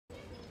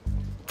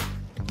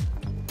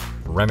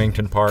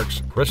Remington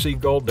Park's Prissy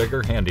Gold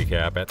Digger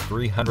handicap at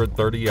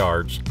 330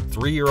 yards,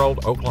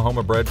 3-year-old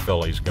Oklahoma-bred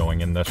fillies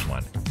going in this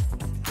one.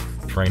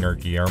 Trainer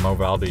Guillermo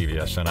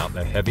Valdivia sent out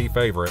the heavy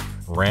favorite,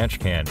 Ranch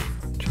Candy,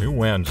 2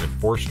 wins in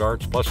 4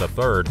 starts plus a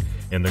third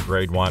in the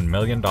Grade 1 $1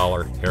 million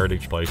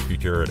Heritage Place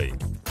Futurity.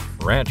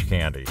 Ranch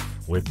Candy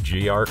with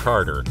G.R.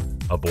 Carter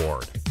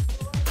aboard.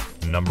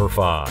 Number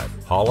 5,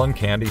 Haulin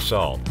Candy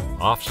Salt,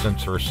 off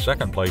since her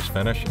second place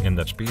finish in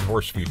the Speed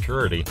Horse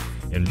Futurity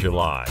in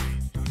July.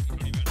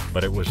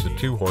 But it was the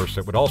 2-horse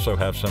that would also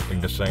have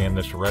something to say in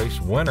this race,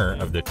 winner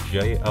of the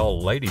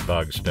J.L.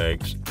 Ladybug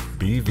Stakes,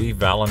 B.V.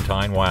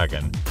 Valentine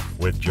Wagon,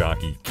 with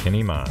jockey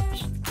Kenny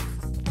Muntz.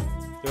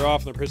 They're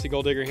off in the Prissy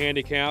Gold Digger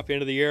handicap.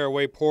 Into the air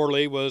away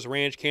poorly was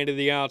Ranch Candy to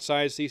the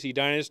outside, CC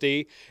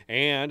Dynasty,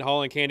 and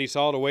Haulin Candy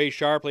Salt away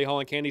sharply.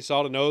 Haulin Candy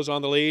Salt a nose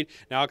on the lead.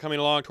 Now coming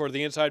along toward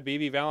the inside,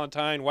 BV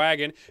Valentine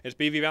Wagon. It's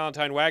BV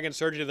Valentine Wagon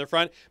surging to the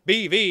front.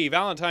 BV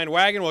Valentine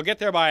Wagon will get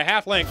there by a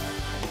half length.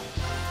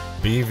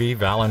 BV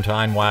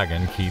Valentine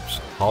Wagon keeps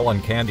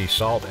Haulin Candy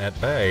Salt at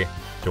bay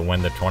to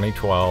win the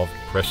 2012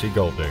 Prissy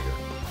Gold Digger.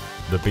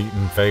 The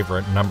beaten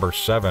favorite, number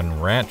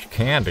 7, Ranch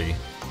Candy,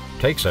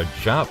 takes a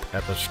jump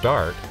at the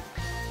start,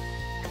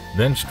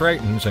 then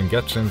straightens and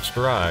gets in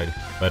stride,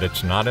 but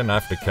it's not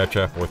enough to catch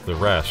up with the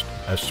rest,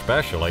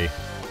 especially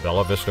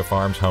Bella Vista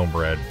Farms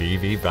homebred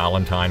BV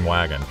Valentine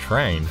Wagon,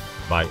 trained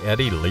by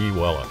Eddie Lee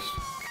Willis.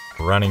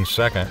 Running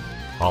second,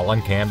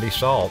 Haulin Candy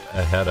Salt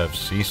ahead of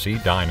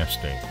CC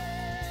Dynasty.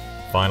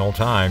 Final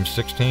time,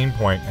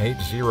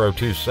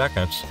 16.802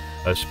 seconds,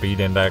 a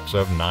speed index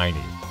of 90.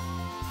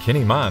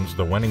 Kenny Muntz,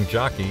 the winning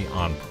jockey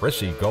on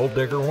Prissy Gold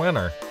Digger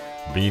winner,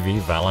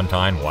 BV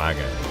Valentine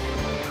Wagon.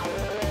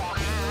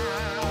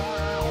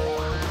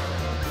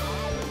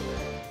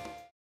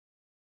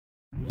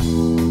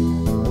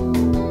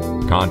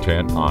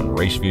 Content on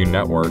Raceview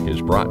Network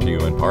is brought to you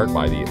in part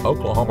by the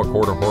Oklahoma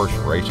Quarter Horse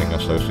Racing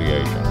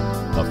Association,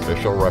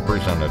 official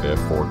representative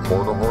for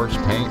quarter horse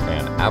paint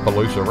and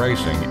Appaloosa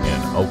racing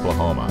in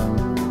Oklahoma.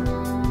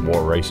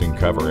 More racing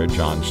coverage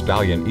on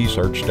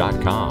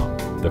StallionEsearch.com,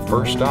 the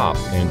first stop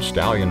in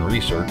stallion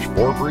research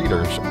for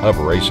breeders of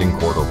racing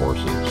quarter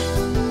horses.